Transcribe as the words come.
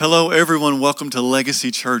Hello, everyone. Welcome to Legacy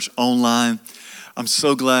Church Online. I'm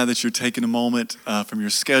so glad that you're taking a moment from your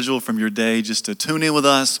schedule, from your day, just to tune in with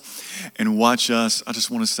us and watch us. I just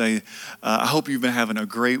want to say, I hope you've been having a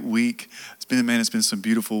great week. It's been some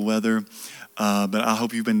beautiful weather. But I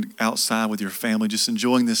hope you've been outside with your family, just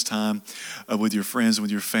enjoying this time with your friends,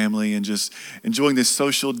 with your family, and just enjoying this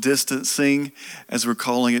social distancing, as we're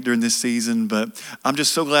calling it during this season. But I'm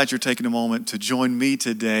just so glad you're taking a moment to join me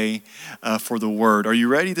today for the Word. Are you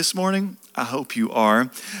ready this morning? I hope you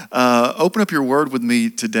are. Open up your Word with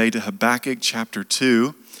me today to Habakkuk chapter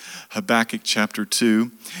 2. Habakkuk chapter 2.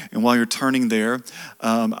 And while you're turning there,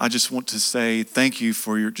 I just want to say thank you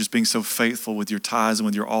for your just being so faithful with your tithes and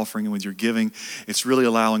with your offering and with your giving. It's really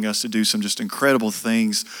allowing us to do some just incredible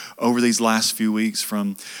things over these last few weeks,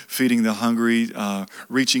 from feeding the hungry,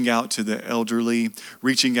 reaching out to the elderly,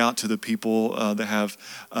 reaching out to the people that have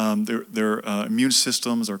their immune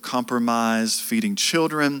systems are compromised, feeding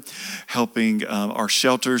children, helping our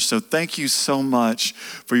shelters. So thank you so much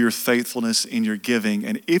for your faithfulness in your giving.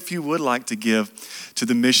 And if you would like to give to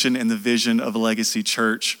the mission and the vision of Legacy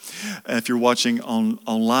Church, if you're watching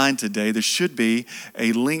online today, there should be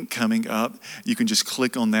a link coming up. You can just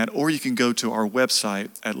click on that, or you can go to our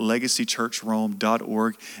website at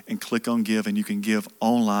legacychurchrome.org and click on Give, and you can give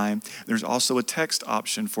online. There's also a text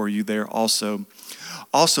option for you there also.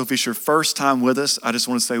 Also, if it's your first time with us, I just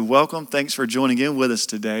want to say welcome. Thanks for joining in with us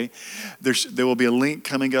today. There will be a link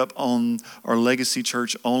coming up on our Legacy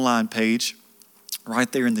Church online page,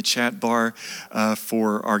 right there in the chat bar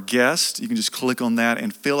for our guest. You can just click on that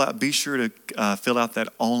and be sure to fill out that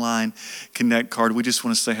online connect card. We just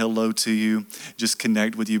want to say hello to you, just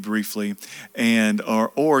connect with you briefly. And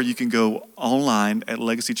or you can go online at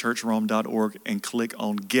legacychurchrome.org and click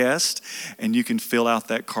on guest, and you can fill out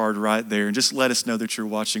that card right there and just let us know that you're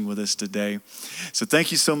watching with us today. So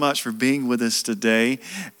thank you so much for being with us today.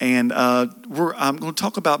 And I'm going to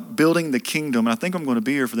talk about building the kingdom. And I think I'm going to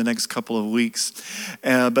be here for the next couple of weeks.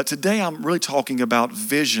 But today I'm really talking about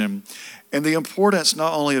vision and the importance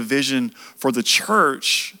not only of vision for the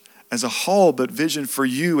church as a whole, but vision for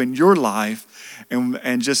you and your life,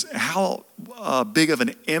 and just how big of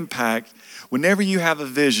an impact. Whenever you have a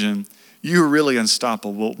vision, you're really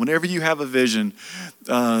unstoppable. Whenever you have a vision,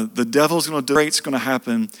 the devil's going to do it's going to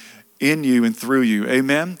happen in you and through you.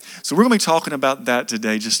 Amen? So we're going to be talking about that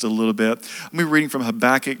today just a little bit. I'm going to be reading from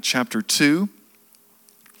Habakkuk chapter 2.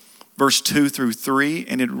 Verse 2 through 3,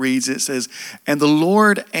 and it says, "And the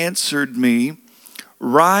Lord answered me,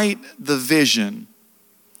 write the vision,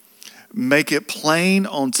 make it plain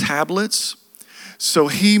on tablets, so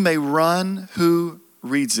he may run who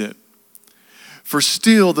reads it. For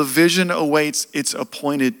still the vision awaits its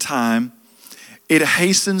appointed time. It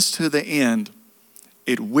hastens to the end.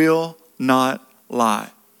 It will not lie.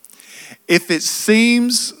 If it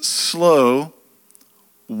seems slow,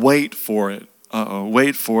 wait for it."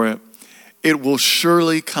 Wait for it. "It will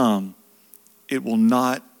surely come. It will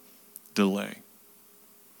not delay."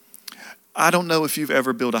 I don't know if you've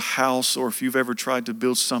ever built a house or if you've ever tried to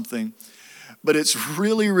build something, but it's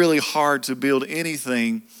really, really hard to build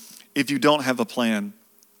anything if you don't have a plan.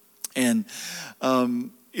 And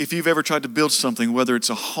if you've ever tried to build something, whether it's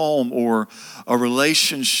a home or a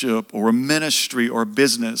relationship or a ministry or a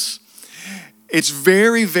business, it's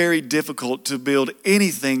very, very difficult to build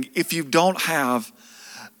anything if you don't have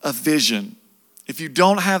a vision. If you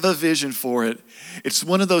don't have a vision for it, it's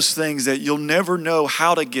one of those things that you'll never know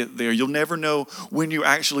how to get there. You'll never know when you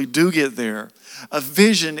actually do get there. A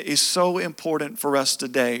vision is so important for us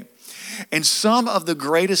today. And some of the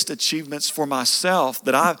greatest achievements for myself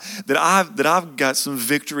that I've got some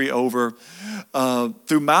victory over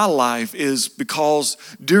through my life is because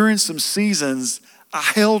during some seasons I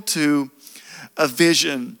held to a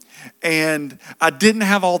vision, and I didn't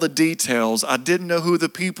have all the details. I didn't know who the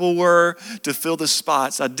people were to fill the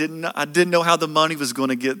spots. I didn't know how the money was going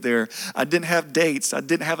to get there. I didn't have dates. I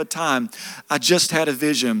didn't have a time. I just had a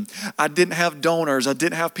vision. I didn't have donors. I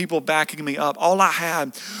didn't have people backing me up. All I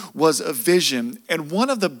had was a vision. And one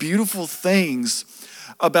of the beautiful things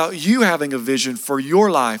about you having a vision for your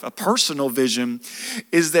life, a personal vision,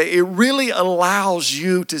 is that it really allows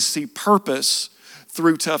you to see purpose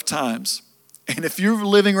through tough times. And if you're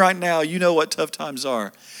living right now, you know what tough times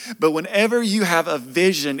are. But whenever you have a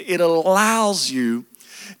vision, it allows you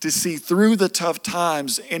to see through the tough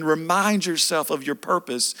times and remind yourself of your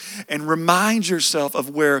purpose and remind yourself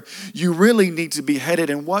of where you really need to be headed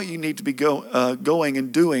and what you need to be going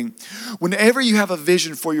and doing. Whenever you have a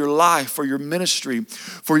vision for your life, for your ministry,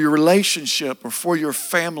 for your relationship, or for your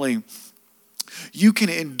family, You can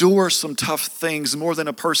endure some tough things more than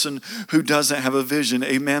a person who doesn't have a vision.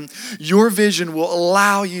 Amen. Your vision will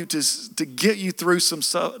allow you to get you through some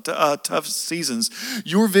tough seasons.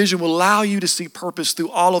 Your vision will allow you to see purpose through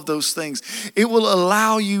all of those things. It will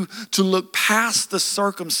allow you to look past the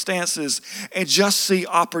circumstances and just see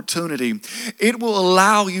opportunity. It will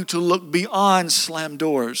allow you to look beyond slammed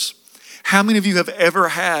doors. How many of you have ever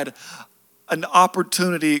had an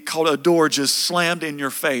opportunity called a door just slammed in your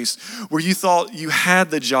face, where you thought you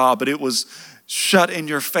had the job, but it was shut in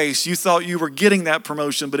your face? You thought you were getting that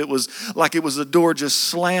promotion, but it was like it was a door just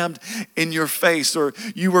slammed in your face. Or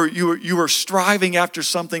you were striving after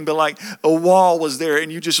something, but like a wall was there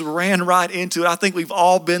and you just ran right into it. I think we've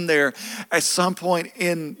all been there at some point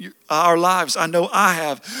in our lives. I know I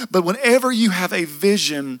have. But whenever you have a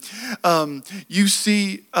vision, you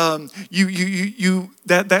see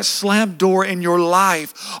that slammed door in your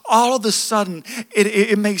life, all of a sudden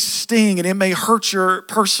it may sting and it may hurt your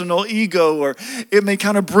personal ego, or it may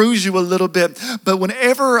kind of bruise you a little bit. But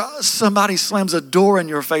whenever somebody slams a door in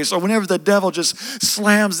your face, or whenever the devil just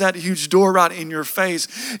slams that huge door right in your face,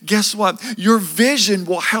 guess what? Your vision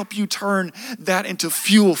will help you turn that into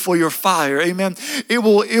fuel for your fire. Amen. It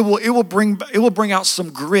will bring out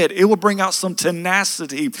some grit. It will bring out some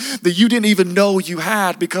tenacity that you didn't even know you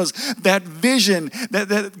had, because that vision,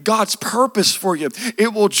 that God's purpose for you,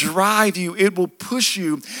 it will drive you. It will push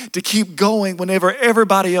you to keep going whenever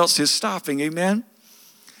everybody else is stopping. Amen.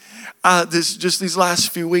 These last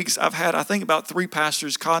few weeks, I've had, I think, about 3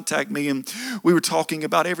 pastors contact me, and we were talking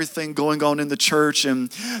about everything going on in the church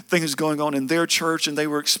and things going on in their church, and they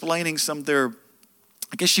were explaining some of their,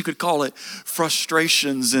 I guess you could call it,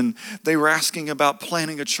 frustrations, and they were asking about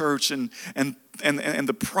planning a church and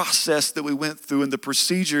the process that we went through and the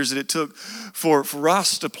procedures that it took for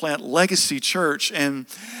us to plant Legacy Church. And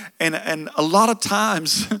a lot of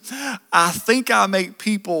times, I think I make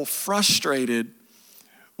people frustrated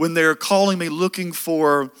when they're calling me looking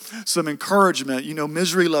for some encouragement. You know,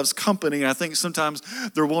 misery loves company. I think sometimes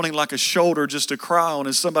they're wanting like a shoulder just to cry on,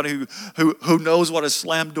 as somebody who knows what a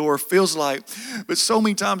slammed door feels like. But so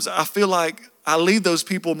many times I feel like I leave those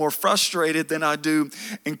people more frustrated than I do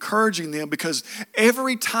encouraging them, because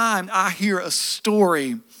every time I hear a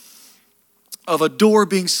story of a door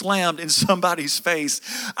being slammed in somebody's face,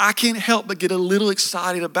 I can't help but get a little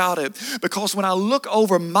excited about it. Because when I look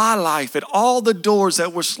over my life at all the doors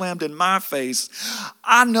that were slammed in my face,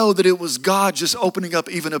 I know that it was God just opening up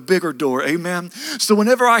even a bigger door. Amen. So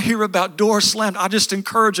whenever I hear about doors slammed, I just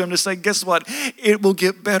encourage them to say, guess what? It will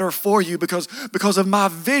get better for you, because of my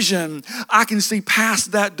vision, I can see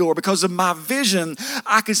past that door. Because of my vision,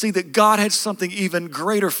 I can see that God had something even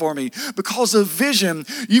greater for me. Because of vision,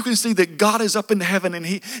 you can see that God is up in heaven, and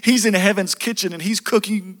he's in heaven's kitchen, and he's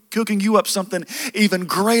cooking you up something even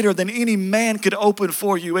greater than any man could open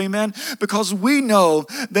for you. Amen. Because we know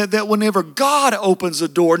that whenever God opens a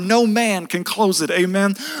door, no man can close it.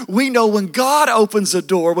 Amen. We know when God opens a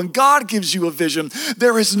door, when God gives you a vision,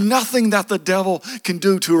 there is nothing that the devil can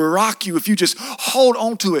do to rock you if you just hold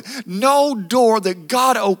on to it. No door that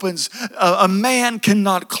God opens, a man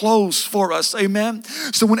cannot close for us. Amen.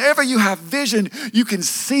 So whenever you have vision, you can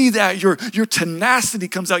see that your tenacity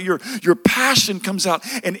comes out, your passion comes out.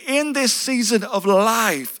 And in this season of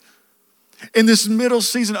life, in this middle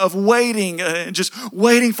season of waiting, just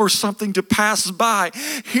waiting for something to pass by,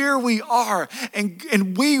 here we are,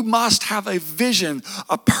 and we must have a vision,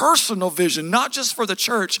 a personal vision, not just for the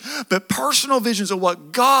church, but personal visions of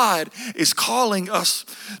what God is calling us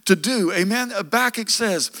to do. Amen. Habakkuk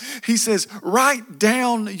says, he says, write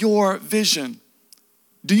down your vision.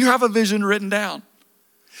 Do you have a vision written down?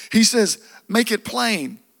 He says, make it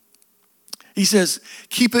plain. He says,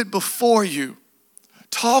 keep it before you.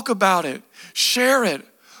 Talk about it. Share it.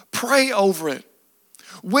 Pray over it.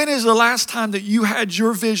 When is the last time that you had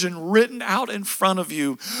your vision written out in front of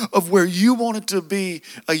you of where you wanted to be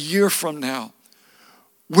a year from now?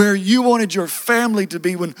 Where you wanted your family to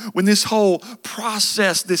be when this whole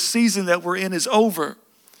process, this season that we're in, is over?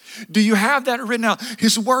 Do you have that written out?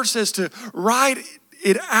 His word says to write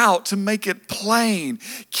it out, to make it plain.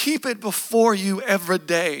 Keep it before you every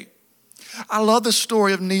day. I love the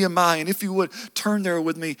story of Nehemiah, and if you would turn there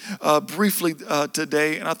with me briefly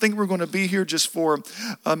today, and I think we're going to be here just for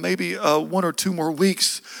maybe 1 or 2 more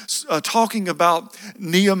weeks talking about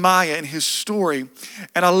Nehemiah and his story.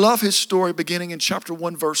 And I love his story beginning in chapter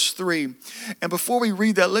 1, verse 3. And before we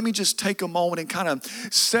read that, let me just take a moment and kind of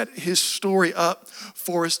set his story up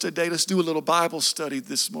for us today. Let's do a little Bible study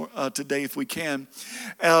today if we can.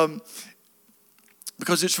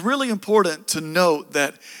 Because it's really important to note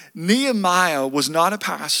that Nehemiah was not a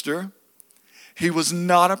pastor. He was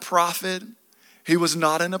not a prophet. He was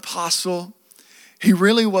not an apostle. He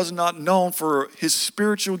really was not known for his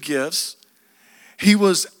spiritual gifts. He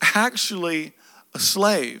was actually a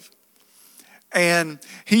slave. And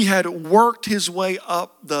he had worked his way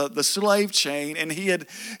up the slave chain, and he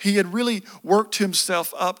had really worked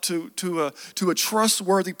himself up to a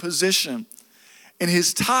trustworthy position. And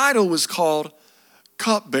his title was called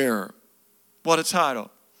cupbearer. What a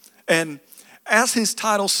title. And as his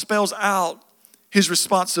title spells out his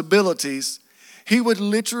responsibilities, he would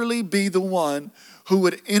literally be the one who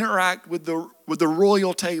would interact with the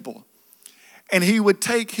royal table. And he would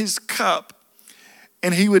take his cup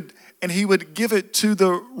and he would give it to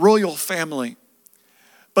the royal family.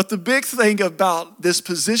 But the big thing about this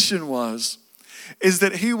position is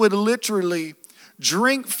that he would literally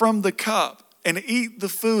drink from the cup and eat the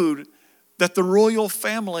food that the royal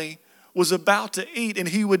family was about to eat. And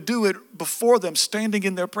he would do it before them, standing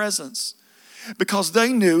in their presence, because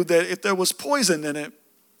they knew that if there was poison in it,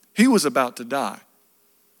 he was about to die.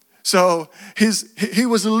 So he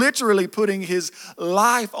was literally putting his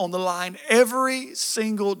life on the line every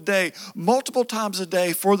single day, multiple times a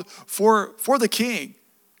day for the king.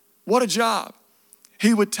 What a job.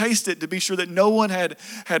 He would taste it to be sure that no one had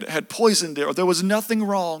poisoned it, or there was nothing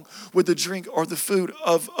wrong with the drink or the food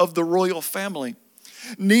of the royal family.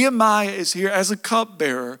 Nehemiah is here as a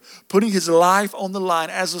cupbearer, putting his life on the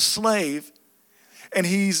line as a slave. And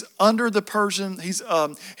he's under the Persian, he's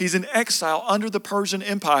in exile under the Persian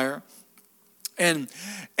Empire. And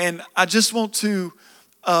I just want to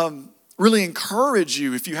really encourage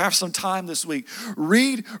you, if you have some time this week,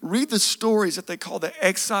 read the stories that they call the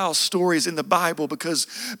exile stories in the Bible, because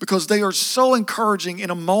they are so encouraging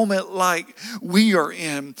in a moment like we are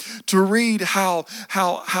in, to read how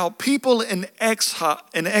people in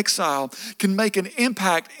exile can make an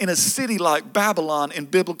impact in a city like Babylon in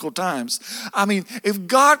biblical times. I mean, if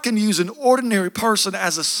God can use an ordinary person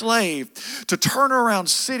as a slave to turn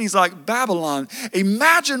around cities like Babylon,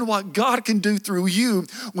 imagine what God can do through you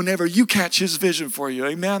whenever you catch his vision for you.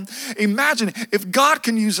 Amen. Imagine if God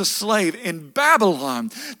can use a slave in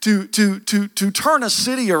Babylon to turn a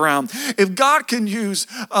city around. If God can use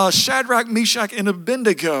Shadrach, Meshach, and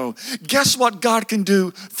Abednego, guess what God can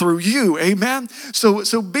do through you? Amen.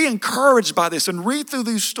 So be encouraged by this and read through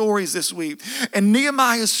these stories this week. And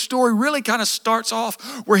Nehemiah's story really kind of starts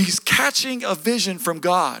off where he's catching a vision from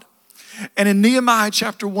God. And in Nehemiah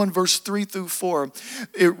chapter 1, verse 3 through 4,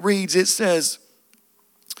 it says,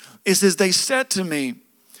 they said to me,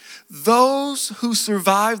 those who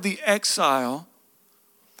survived the exile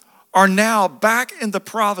are now back in the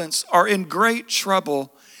province, are in great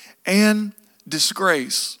trouble and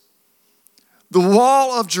disgrace. The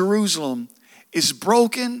wall of Jerusalem is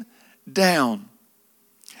broken down,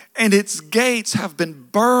 and its gates have been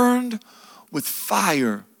burned with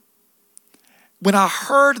fire. When I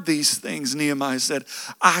heard these things, Nehemiah said,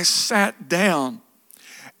 I sat down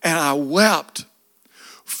and I wept.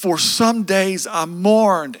 For some days I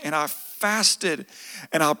mourned and I fasted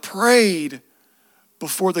and I prayed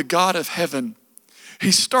before the God of heaven.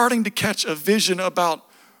 He's starting to catch a vision about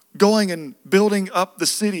going and building up the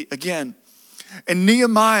city again. And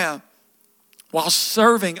Nehemiah, while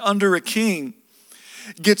serving under a king,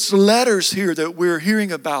 gets letters here that we're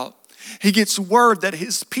hearing about. He gets word that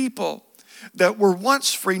his people that were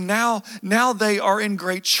once free, now they are in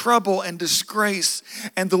great trouble and disgrace,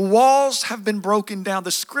 and the walls have been broken down.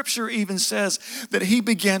 The scripture even says that he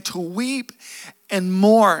began to weep and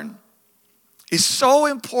mourn. It's so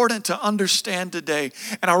important to understand today,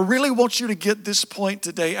 and I really want you to get this point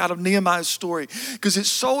today out of Nehemiah's story, because it's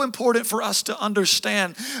so important for us to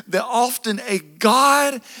understand that often a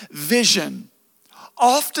God vision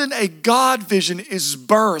is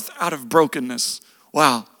birthed out of brokenness.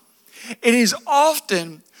 Wow. It is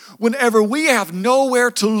often whenever we have nowhere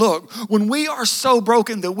to look, when we are so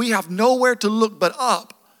broken that we have nowhere to look but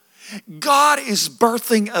up, God is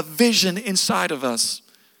birthing a vision inside of us.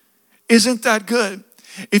 Isn't that good?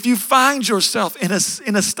 If you find yourself in a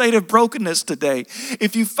state of brokenness today,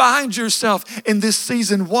 if you find yourself in this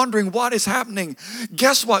season wondering what is happening,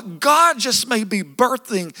 guess what? God just may be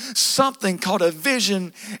birthing something called a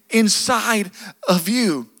vision inside of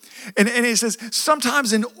you. And it says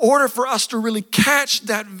sometimes in order for us to really catch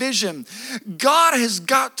that vision, God has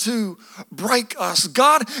got to break us.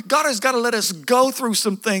 God has got to let us go through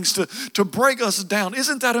some things to break us down.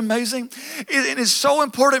 Isn't that amazing? It is so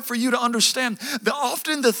important for you to understand that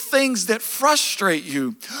often the things that frustrate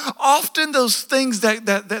you, often those things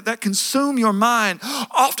that consume your mind,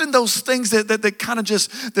 often those things that kind of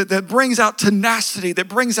just, that brings out tenacity, that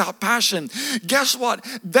brings out passion, guess what?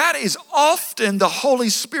 That is often the Holy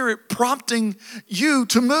Spirit prompting you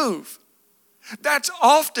to move. That's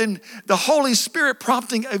often the Holy Spirit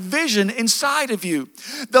prompting a vision inside of you.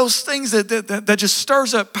 Those things that just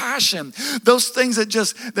stirs up passion. Those things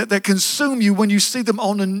that consume you when you see them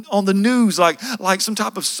on the news, like some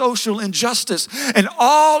type of social injustice. And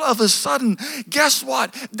all of a sudden, guess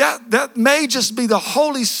what? That may just be the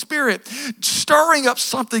Holy Spirit stirring up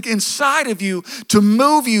something inside of you to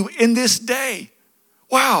move you in this day.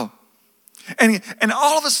 Wow. And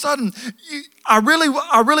all of a sudden, I really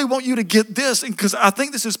want you to get this, because I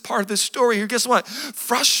think this is part of this story here. Guess what?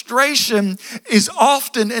 Frustration is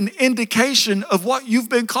often an indication of what you've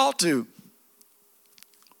been called to.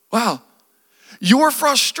 Wow. Your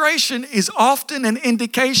frustration is often an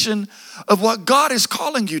indication of what God is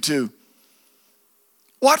calling you to.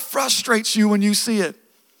 What frustrates you when you see it?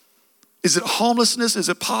 Is it homelessness? Is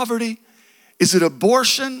it poverty? Is it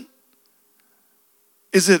abortion?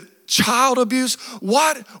 Is it child abuse?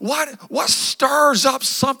 What stirs up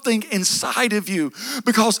something inside of you?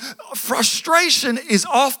 Because frustration is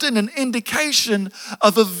often an indication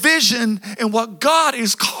of a vision and what God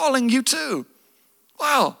is calling you to.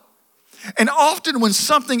 Wow. And often when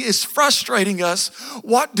something is frustrating us,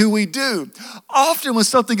 what do? Often when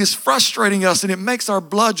something is frustrating us and it makes our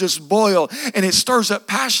blood just boil and it stirs up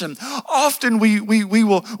passion, often we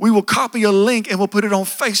will copy a link and we'll put it on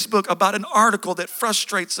Facebook about an article that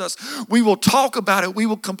frustrates us. We will talk about it. We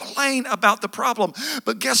will complain about the problem.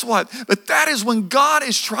 But guess what? But that is when God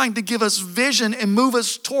is trying to give us vision and move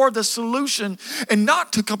us toward the solution, and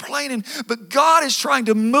not to complaining, but God is trying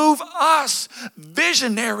to move us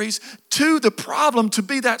visionaries to the problem, to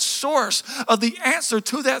be that source of the answer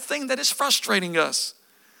to that thing that is frustrating us.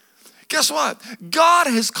 Guess what? God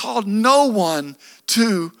has called no one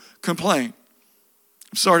to complain.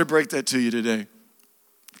 I'm sorry to break that to you today.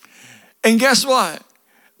 And guess what?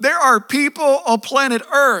 There are people on planet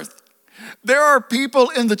Earth. There are people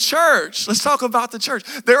in the church. Let's talk about the church.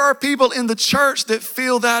 There are people in the church that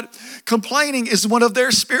feel that complaining is one of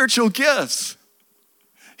their spiritual gifts.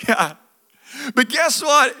 Yeah. But guess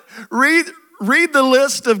what? Read the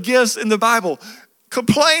list of gifts in the Bible.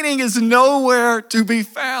 Complaining is nowhere to be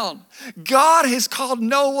found. God has called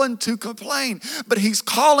no one to complain, but He's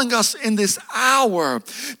calling us in this hour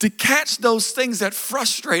to catch those things that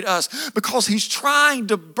frustrate us, because He's trying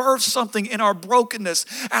to birth something in our brokenness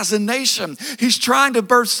as a nation. He's trying to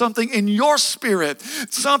birth something in your spirit,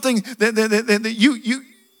 something that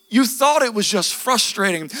you thought it was just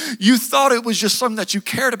frustrating. You thought it was just something that you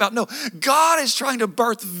cared about. No, God is trying to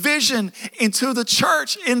birth vision into the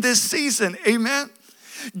church in this season. Amen.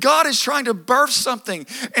 God is trying to birth something.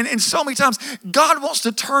 And so many times, God wants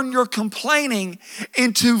to turn your complaining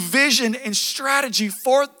into vision and strategy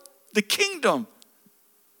for the kingdom.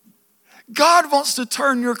 God wants to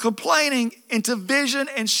turn your complaining into vision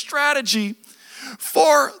and strategy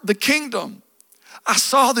for the kingdom. I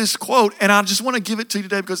saw this quote, and I just want to give it to you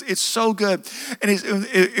today because it's so good. And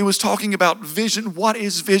it was talking about vision. What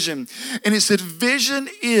is vision? And it said, vision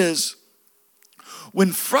is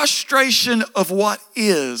when frustration of what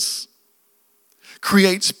is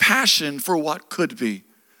creates passion for what could be.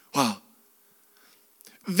 Wow.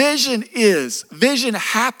 Vision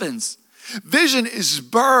happens. Vision is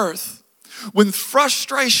birth when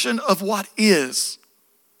frustration of what is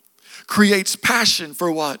creates passion for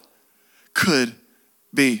what could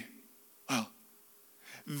be. Wow.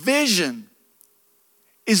 Vision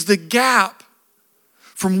is the gap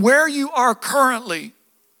from where you are currently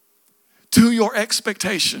to your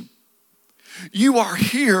expectation. You are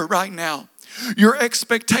here right now. Your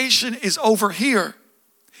expectation is over here.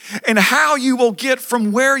 And how you will get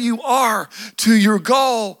from where you are to your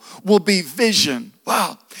goal will be vision.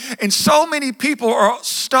 Wow. And so many people are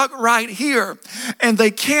stuck right here and they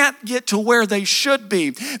can't get to where they should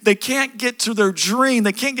be. They can't get to their dream.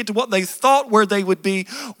 They can't get to what they thought where they would be.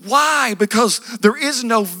 Why? Because there is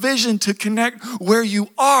no vision to connect where you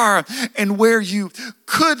are and where you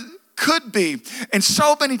could be. And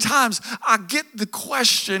so many times I get the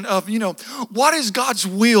question of, what is God's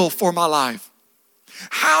will for my life?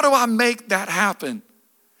 How do I make that happen?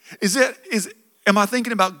 Am I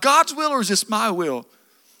thinking about God's will or is this my will?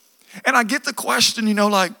 And I get the question,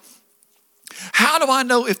 how do I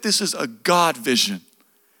know if this is a God vision?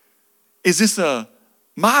 Is this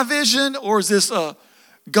my vision or is this a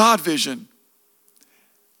God vision?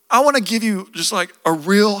 I want to give you just like a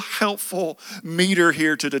real helpful meter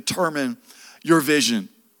here to determine your vision.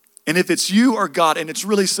 And if it's you or God, and it's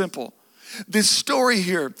really simple. This story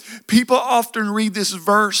here, people often read this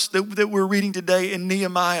verse that we're reading today in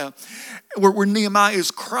Nehemiah, where Nehemiah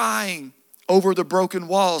is crying over the broken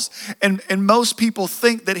walls. And most people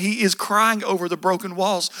think that he is crying over the broken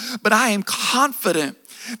walls. But I am confident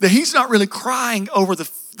That he's not really crying over the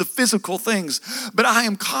physical things, but I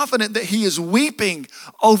am confident that he is weeping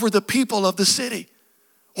over the people of the city.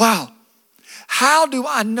 Wow. How do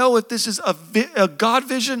I know if this is a God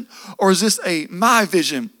vision or is this a my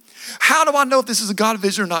vision? How do I know if this is a God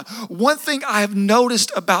vision or not? One thing I have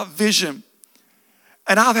noticed about vision,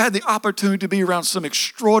 and I've had the opportunity to be around some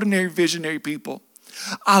extraordinary visionary people.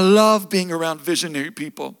 I love being around visionary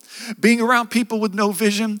people. Being around people with no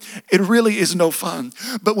vision, it really is no fun.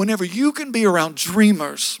 But whenever you can be around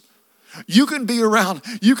dreamers, you can be around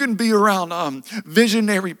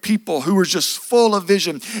visionary people who are just full of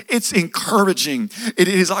vision. It's encouraging. It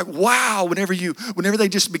is like, wow, whenever they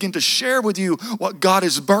just begin to share with you what God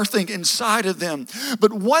is birthing inside of them.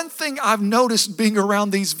 But one thing I've noticed being around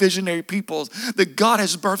these visionary people that God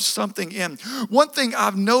has birthed something in. One thing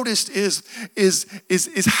I've noticed is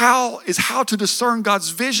how to discern God's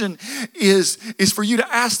vision is for you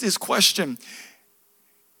to ask this question.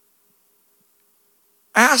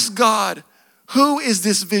 Ask God, who is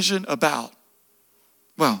this vision about?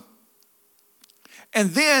 Well, and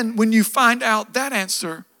then when you find out that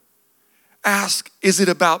answer, ask, is it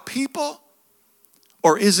about people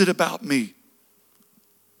or is it about me?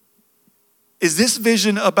 Is this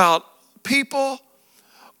vision about people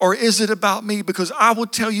or is it about me? Because I will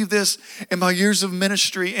tell you this, in my years of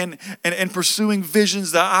ministry and pursuing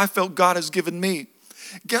visions that I felt God has given me.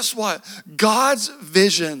 Guess what? God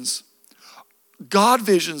visions,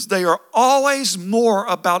 they are always more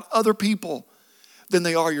about other people than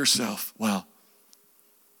they are yourself. Wow.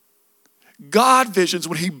 God visions,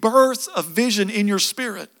 when he births a vision in your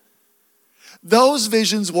spirit, those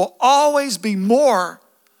visions will always be more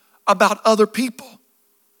about other people.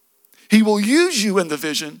 He will use you in the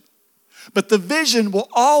vision, but the vision will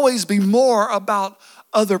always be more about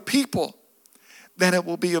other people than it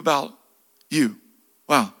will be about you.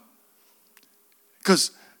 Wow. Because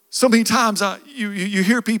so many times you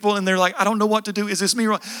hear people and they're like, I don't know what to do. Is this me?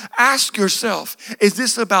 Ask yourself, is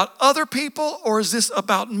this about other people or is this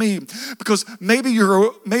about me? Because maybe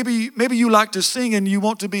you like to sing and you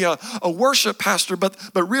want to be a worship pastor, but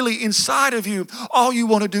really inside of you, all you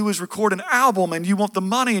want to do is record an album and you want the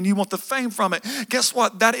money and you want the fame from it. Guess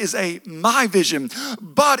what? That is my vision.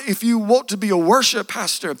 But if you want to be a worship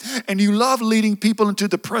pastor and you love leading people into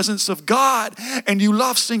the presence of God and you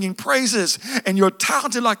love singing praises and you're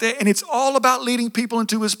talented like that, and it's all about leading people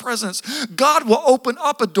into his presence, God will open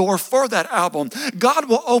up a door for that album. God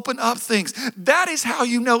will open up things. That is how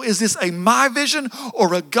you know, is this a my vision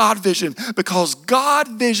or a God vision? Because God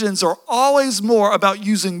visions are always more about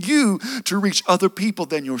using you to reach other people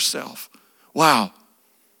than yourself. Wow.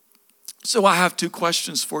 So I have two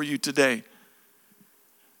questions for you today.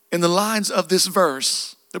 In the lines of this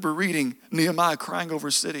verse that we're reading, Nehemiah crying over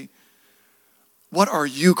a city, what are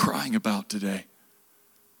you crying about today?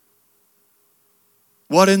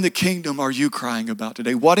 What in the kingdom are you crying about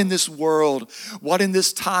today? What in this world, what in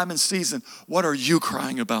this time and season, what are you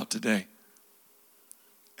crying about today?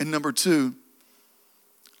 And number two,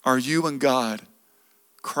 are you and God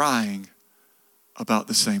crying about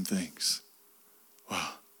the same things? Wow.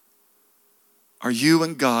 Are you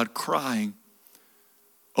and God crying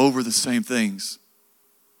over the same things?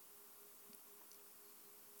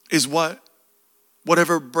 Is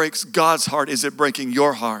whatever breaks God's heart, is it breaking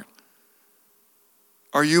your heart?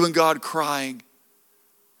 Are you and God crying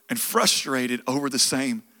and frustrated over the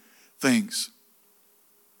same things?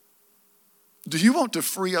 Do you want to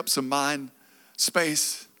free up some mind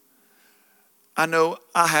space? I know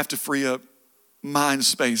I have to free up mind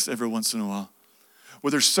space every once in a while,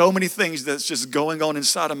 where there's so many things that's just going on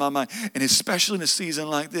inside of my mind. And especially in a season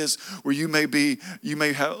like this, where you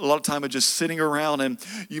may have a lot of time of just sitting around and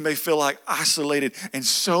you may feel like isolated, and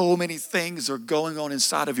so many things are going on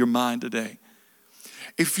inside of your mind today.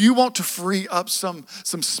 If you want to free up some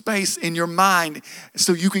space in your mind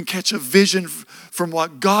so you can catch a vision from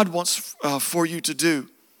what God wants for you to do,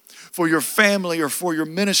 for your family or for your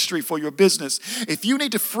ministry, for your business, if you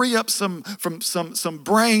need to free up some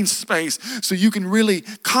brain space so you can really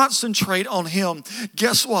concentrate on him,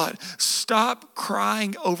 guess what? Stop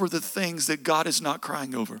crying over the things that God is not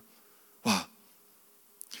crying over. Wow.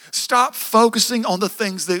 Stop focusing on the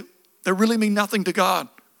things that really mean nothing to God.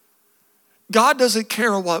 God doesn't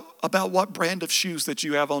care about what brand of shoes that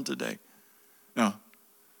you have on today. No.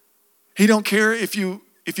 He don't care if you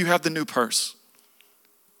have the new purse.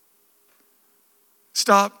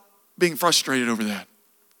 Stop being frustrated over that.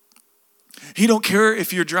 He don't care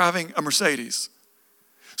if you're driving a Mercedes.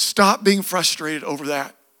 Stop being frustrated over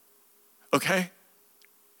that. Okay?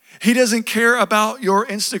 He doesn't care about your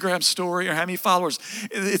Instagram story or how many followers.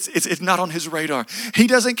 It's not on his radar. He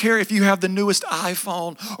doesn't care if you have the newest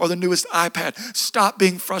iPhone or the newest iPad. Stop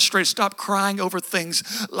being frustrated. Stop crying over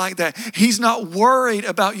things like that. He's not worried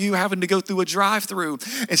about you having to go through a drive-through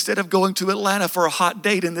instead of going to Atlanta for a hot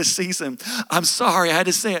date in this season. I'm sorry, I had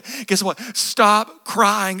to say it. Guess what? Stop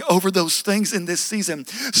crying over those things in this season.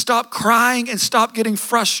 Stop crying and stop getting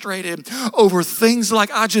frustrated over things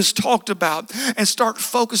like I just talked about, and start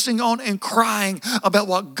focusing on and crying about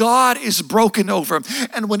what God is broken over.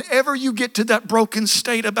 And whenever you get to that broken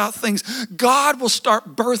state about things, God will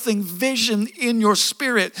start birthing vision in your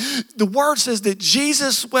spirit. The word says that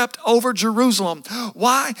Jesus wept over Jerusalem.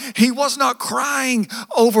 Why? He was not crying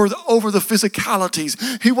over the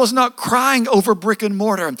physicalities. He was not crying over brick and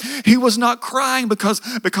mortar. He was not crying because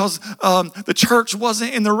the church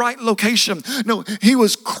wasn't in the right location. No, he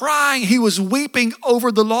was crying. He was weeping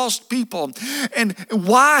over the lost people. And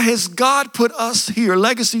why has God put us here,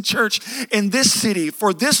 Legacy Church, in this city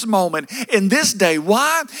for this moment, in this day?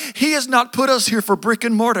 Why? He has not put us here for brick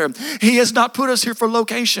and mortar. He has not put us here for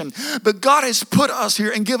location. But God has put us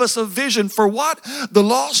here and give us a vision for what? The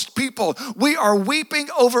lost people. We are weeping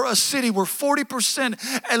over a city where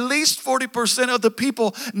 40%, at least 40% of the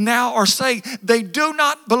people now are saying they do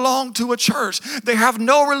not belong to a church. They have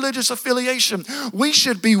no religious affiliation. We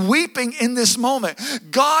should be weeping in this moment.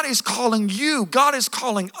 God is calling you. God is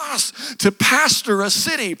calling us to pastor a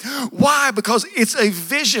city. Why? Because it's a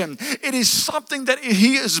vision. It is something that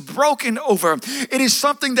he is broken over. It is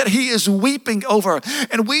something that he is weeping over.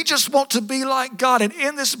 And we just want to be like God. And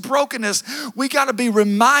in this brokenness, we got to be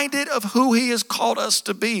reminded of who he has called us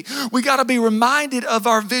to be. We got to be reminded of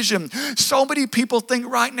our vision. So many people think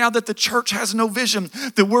right now that the church has no vision,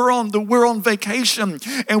 that we're on vacation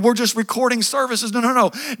and we're just recording services.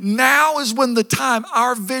 No. Now is when the time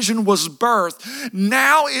our vision was birthed.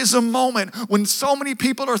 Now is a moment when so many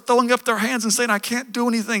people are throwing up their hands and saying, I can't do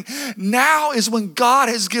anything. Now is when God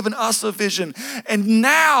has given us a vision. And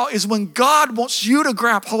now is when God wants you to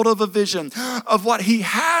grab hold of a vision of what he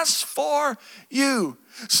has for you.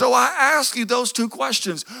 So I ask you those two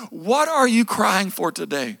questions. What are you crying for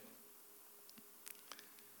today?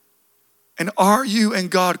 And are you and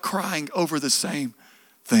God crying over the same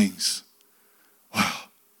things? Wow.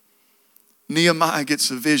 Nehemiah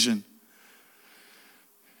gets a vision.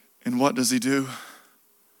 And what does he do?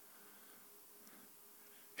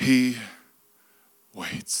 He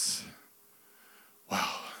waits.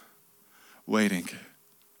 Wow. Waiting.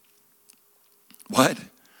 What?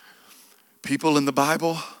 People in the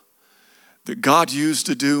Bible that God used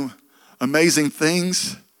to do amazing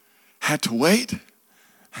things had to wait?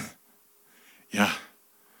 Yeah.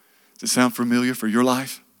 Does it sound familiar for your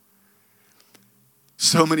life?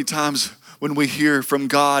 So many times when we hear from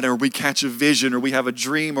God, or we catch a vision, or we have a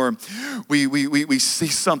dream, or we see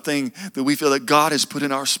something that we feel that God has put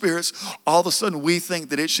in our spirits, all of a sudden we think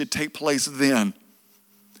that it should take place then.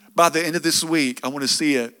 By the end of this week, I want to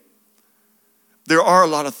see it. There are a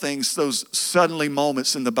lot of things, those suddenly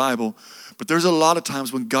moments in the Bible, but there's a lot of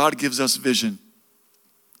times when God gives us vision,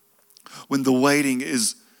 when the waiting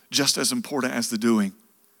is just as important as the doing.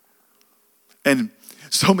 And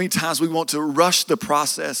so many times we want to rush the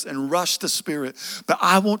process and rush the Spirit. But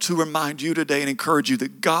I want to remind you today and encourage you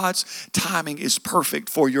that God's timing is perfect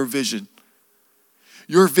for your vision.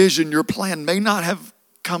 Your vision, your plan may not have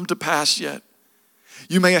come to pass yet.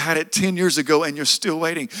 You may have had it 10 years ago and you're still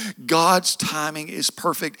waiting. God's timing is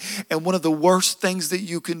perfect. And one of the worst things that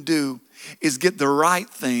you can do is get the right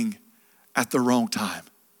thing at the wrong time.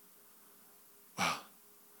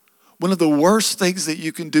 One of the worst things that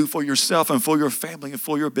you can do for yourself and for your family and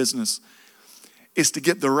for your business is to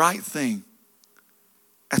get the right thing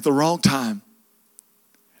at the wrong time.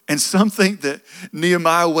 And some think that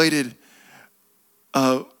Nehemiah waited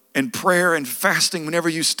in prayer and fasting. Whenever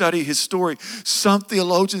you study his story, some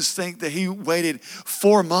theologians think that he waited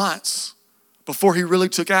 4 months before he really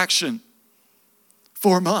took action.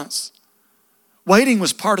 4 months. Waiting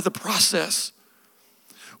was part of the process.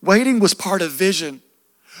 Waiting was part of vision.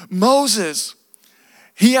 Moses,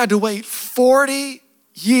 he had to wait 40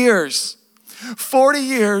 years. 40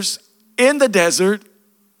 years in the desert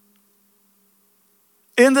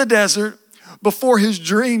before his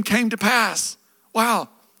dream came to pass. Wow.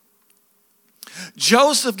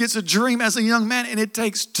 Joseph gets a dream as a young man, and it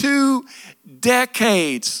takes 2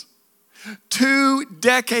 decades. 2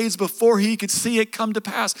 decades before he could see it come to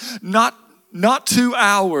pass. Not 2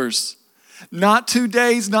 hours. Not 2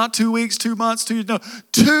 days, not 2 weeks, 2 months,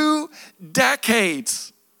 2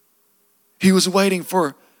 decades. He was waiting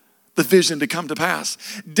for the vision to come to pass.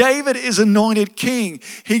 David is anointed king.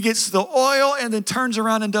 He gets the oil and then turns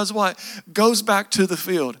around and does what? Goes back to the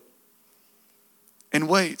field and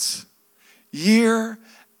waits year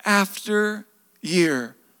after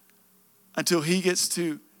year until he gets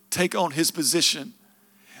to take on his position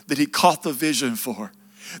that he caught the vision for,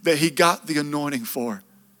 that he got the anointing for.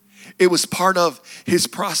 It was part of his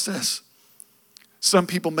process. Some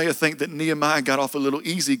people may think that Nehemiah got off a little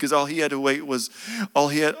easy because all he had to wait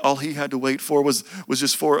for was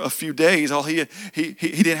just for a few days. He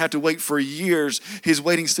didn't have to wait for years. His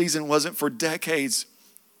waiting season wasn't for decades.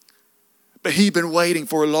 But he'd been waiting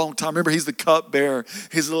for a long time. Remember, he's the cupbearer.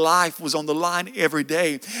 His life was on the line every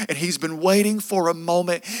day. And he's been waiting for a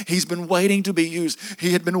moment. He's been waiting to be used.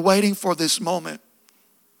 He had been waiting for this moment.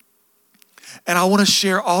 And I want to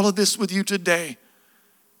share all of this with you today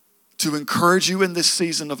to encourage you in this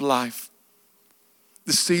season of life,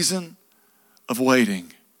 the season of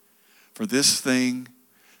waiting for this thing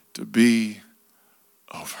to be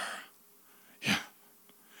over. Yeah,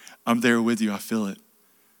 I'm there with you. I feel it.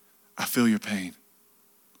 I feel your pain.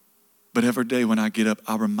 But every day when I get up,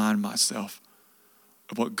 I remind myself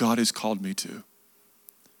of what God has called me to.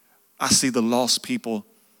 I see the lost people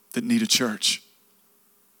that need a church.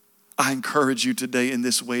 I encourage you today in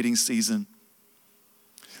this waiting season,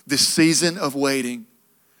 this season of waiting,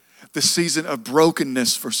 the season of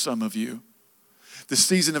brokenness for some of you, the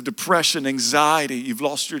season of depression, anxiety, you've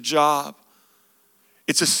lost your job.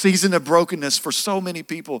 It's a season of brokenness for so many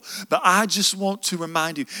people. But I just want to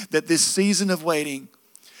remind you that this season of waiting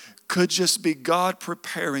could just be God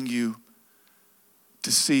preparing you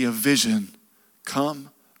to see a vision come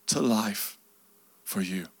to life for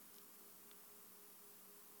you.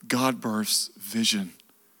 God births vision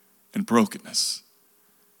and brokenness.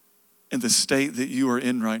 And the state that you are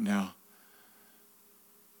in right now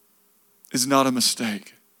is not a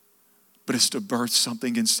mistake, but it's to birth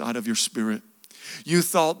something inside of your spirit. You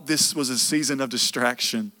thought this was a season of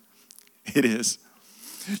distraction. It is.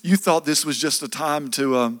 You thought this was just a time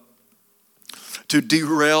to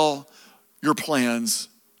derail your plans.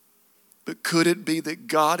 But could it be that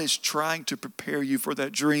God is trying to prepare you for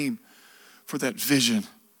that dream, for that vision?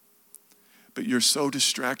 But you're so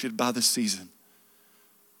distracted by the season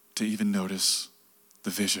to even notice the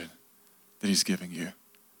vision that he's giving you.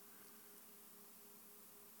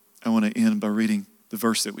 I want to end by reading the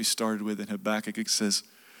verse that we started with in Habakkuk. It says,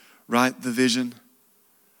 write the vision,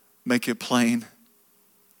 make it plain,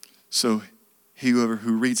 so whoever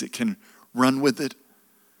who reads it can run with it.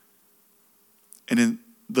 And in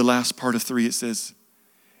the last part of 3, it says,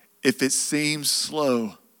 if it seems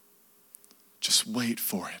slow, just wait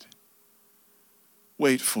for it.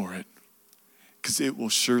 Wait for it, because it will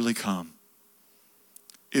surely come.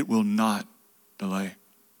 It will not delay.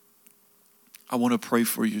 I want to pray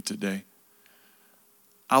for you today.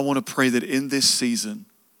 I want to pray that in this season,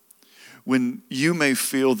 when you may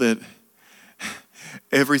feel that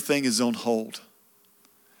everything is on hold,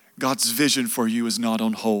 God's vision for you is not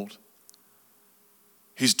on hold.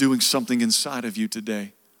 He's doing something inside of you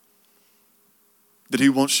today that he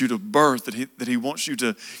wants you to birth, that he wants you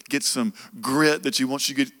to get some grit, he wants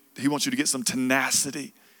you to get some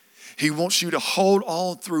tenacity. He wants you to hold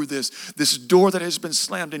on through this door that has been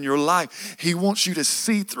slammed in your life. He wants you to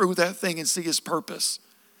see through that thing and see his purpose.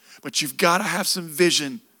 But you've got to have some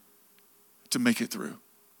vision to make it through.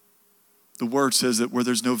 The word says that where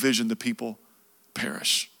there's no vision, the people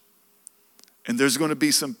perish. And there's going to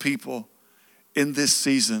be some people in this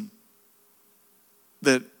season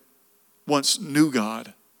that once knew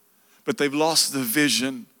God, but they've lost the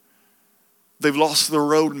vision. They've lost the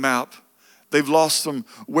roadmap. They've lost from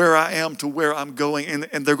where I am to where I'm going,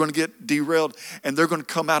 and they're going to get derailed, and they're going to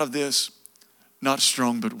come out of this not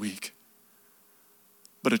strong but weak.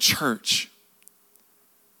 But a church,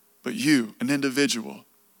 but you, an individual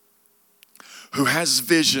who has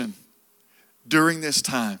vision during this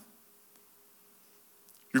time,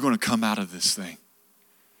 you're going to come out of this thing.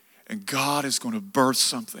 And God is going to birth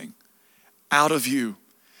something out of you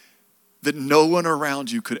that no one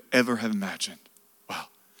around you could ever have imagined. Wow.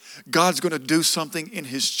 God's going to do something in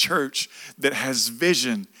his church that has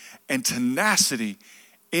vision and tenacity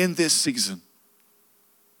in this season.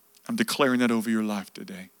 I'm declaring that over your life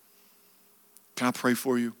today. Can I pray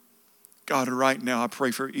for you? God, right now I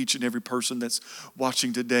pray for each and every person that's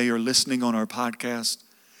watching today or listening on our podcast.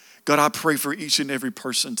 God, I pray for each and every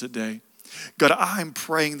person today. God, I'm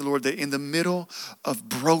praying, the Lord, that in the middle of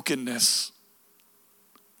brokenness,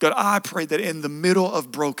 God, I pray that in the middle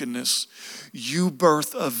of brokenness, you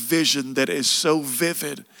birth a vision that is so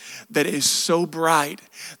vivid, that is so bright,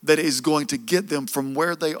 that is going to get them from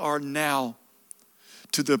where they are now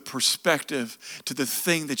to the perspective, to the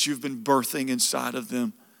thing that you've been birthing inside of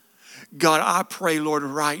them. God, I pray, Lord,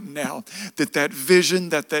 right now that vision,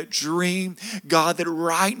 that dream, God, that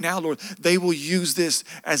right now, Lord, they will use this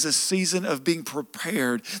as a season of being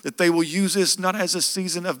prepared, that they will use this not as a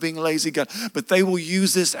season of being lazy, God, but they will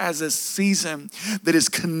use this as a season that is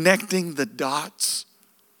connecting the dots.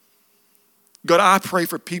 God, I pray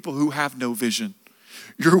for people who have no vision.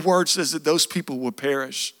 Your word says that those people will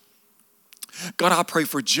perish. God, I pray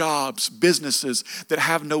for jobs, businesses that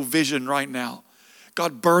have no vision right now.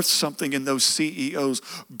 God, birth something in those CEOs.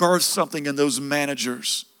 Birth something in those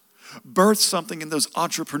managers. Birth something in those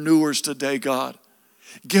entrepreneurs today, God.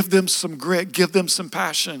 Give them some grit. Give them some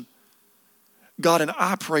passion. God, and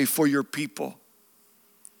I pray for your people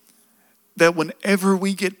that whenever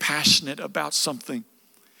we get passionate about something,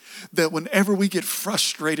 that whenever we get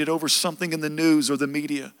frustrated over something in the news or the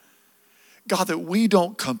media, God, that we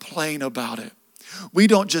don't complain about it. We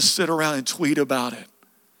don't just sit around and tweet about it.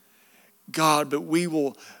 God, but we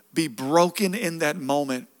will be broken in that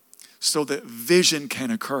moment so that vision can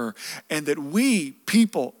occur and that we,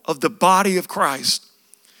 people of the body of Christ,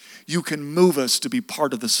 you can move us to be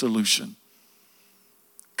part of the solution.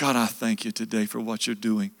 God, I thank you today for what you're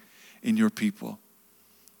doing in your people.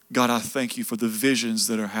 God, I thank you for the visions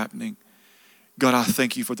that are happening. God, I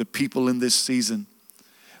thank you for the people in this season,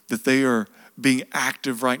 that they are being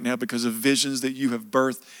active right now because of visions that you have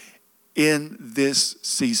birthed in this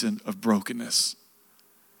season of brokenness.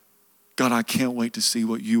 God, I can't wait to see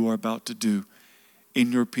what you are about to do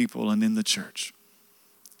in your people and in the church.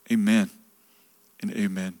 Amen and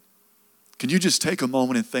amen. Can you just take a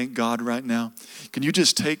moment and thank God right now? Can you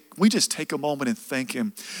just take a moment and thank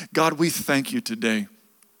him? God, we thank you today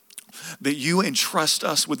that you entrust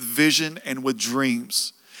us with vision and with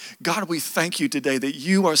dreams. God, we thank you today that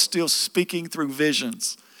you are still speaking through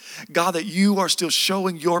visions. God, that you are still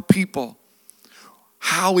showing your people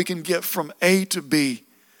how we can get from A to B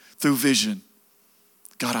through vision.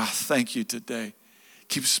 God, I thank you today.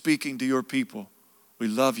 Keep speaking to your people. We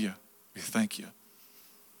love you. We thank you.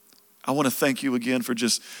 I want to thank you again for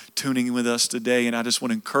just tuning in with us today. And I just want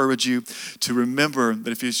to encourage you to remember that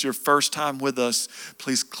if it's your first time with us,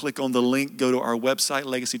 please click on the link. Go to our website,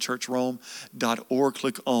 legacychurchrome.org.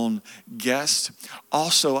 Click on guest.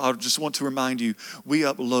 Also, I just want to remind you, we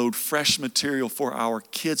upload fresh material for our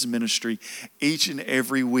kids ministry each and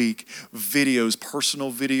every week. Videos,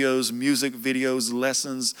 personal videos, music videos,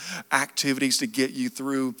 lessons, activities to get you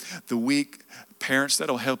through the week. Parents,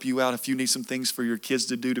 that'll help you out if you need some things for your kids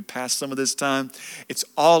to do to pass some of this time. It's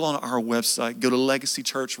all on our website. Go to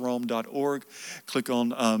legacychurchrome.org. Click on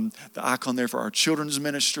the icon there for our children's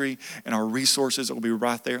ministry and our resources. It will be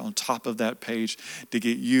right there on top of that page to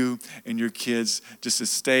get you and your kids just to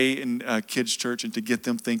stay in kids' church and to get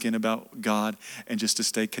them thinking about God and just to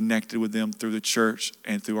stay connected with them through the church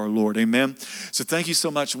and through our Lord. Amen. So thank you so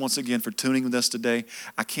much once again for tuning with us today.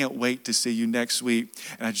 I can't wait to see you next week.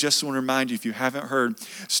 And I just want to remind you, if you haven't heard,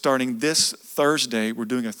 starting this Thursday, we're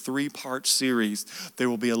doing a 3-part series. There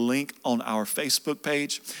will be a link on our Facebook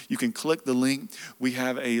page. You can click the link. We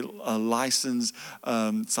have a licensed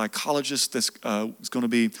psychologist that's going to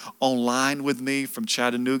be online with me from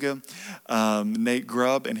Chattanooga, Nate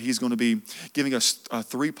Grubb, and he's going to be giving us a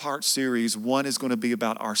 3-part series. One is going to be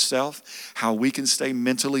about ourselves, how we can stay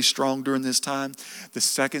mentally strong during this time. The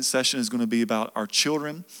second session is going to be about our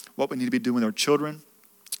children, what we need to be doing with our children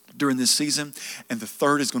during this season. And the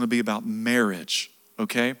third is going to be about marriage,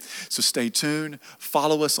 okay? So stay tuned.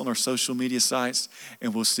 Follow us on our social media sites,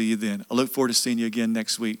 and we'll see you then. I look forward to seeing you again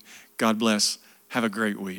next week. God bless. Have a great week.